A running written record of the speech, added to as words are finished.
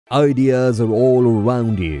Ideas are all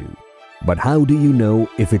around you. But how do you know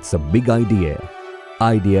if it's a big idea?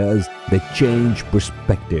 Ideas that change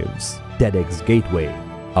perspectives. TEDxGateway,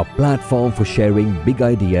 a platform for sharing big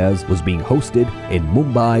ideas, was being hosted in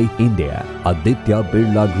Mumbai, India. Aditya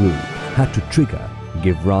Birla Group had to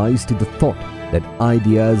give rise to the thought that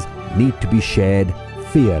ideas need to be shared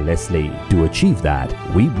fearlessly. To achieve that,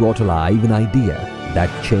 we brought alive an idea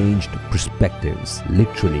that changed perspectives,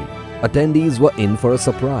 literally. Attendees were in for a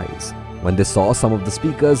surprise when they saw some of the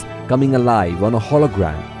speakers coming alive on a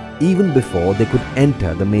hologram even before they could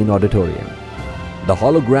enter the main auditorium. The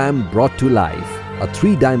hologram brought to life a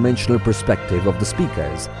three-dimensional perspective of the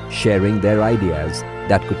speakers sharing their ideas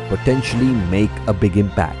that could potentially make a big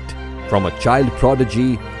impact. From a child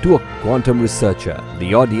prodigy to a quantum researcher,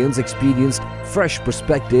 the audience experienced fresh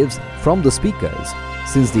perspectives from the speakers,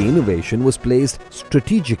 since the innovation was placed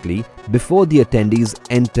strategically before the attendees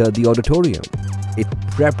entered the auditorium. It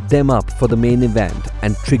prepped them up for the main event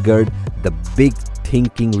and triggered the big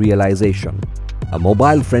thinking realization. A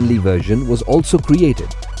mobile-friendly version was also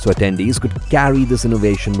created so attendees could carry this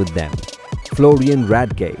innovation with them. Florian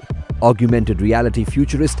Radke, augmented reality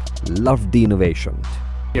futurist, loved the innovation.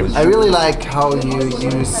 I really like how you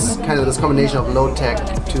use kind of this combination of low-tech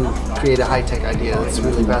to create a high-tech idea. It's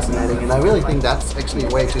really fascinating, and I really think that's actually a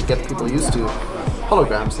way to get people used to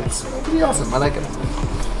holograms. It's pretty awesome. I like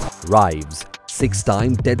it. Rives,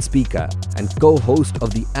 six-time TED speaker and co-host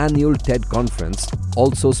of the annual TED conference,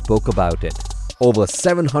 also spoke about it. Over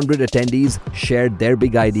 700 attendees shared their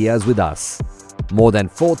big ideas with us. More than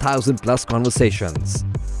 4,000 plus conversations,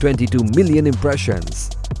 22 million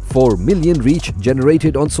impressions, 4 million reach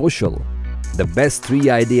generated on social. The best 3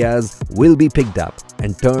 ideas will be picked up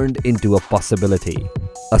and turned into a possibility.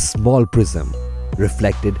 A small prism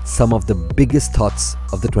reflected some of the biggest thoughts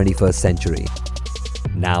of the 21st century.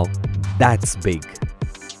 Now, that's big.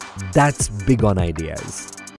 That's big on ideas.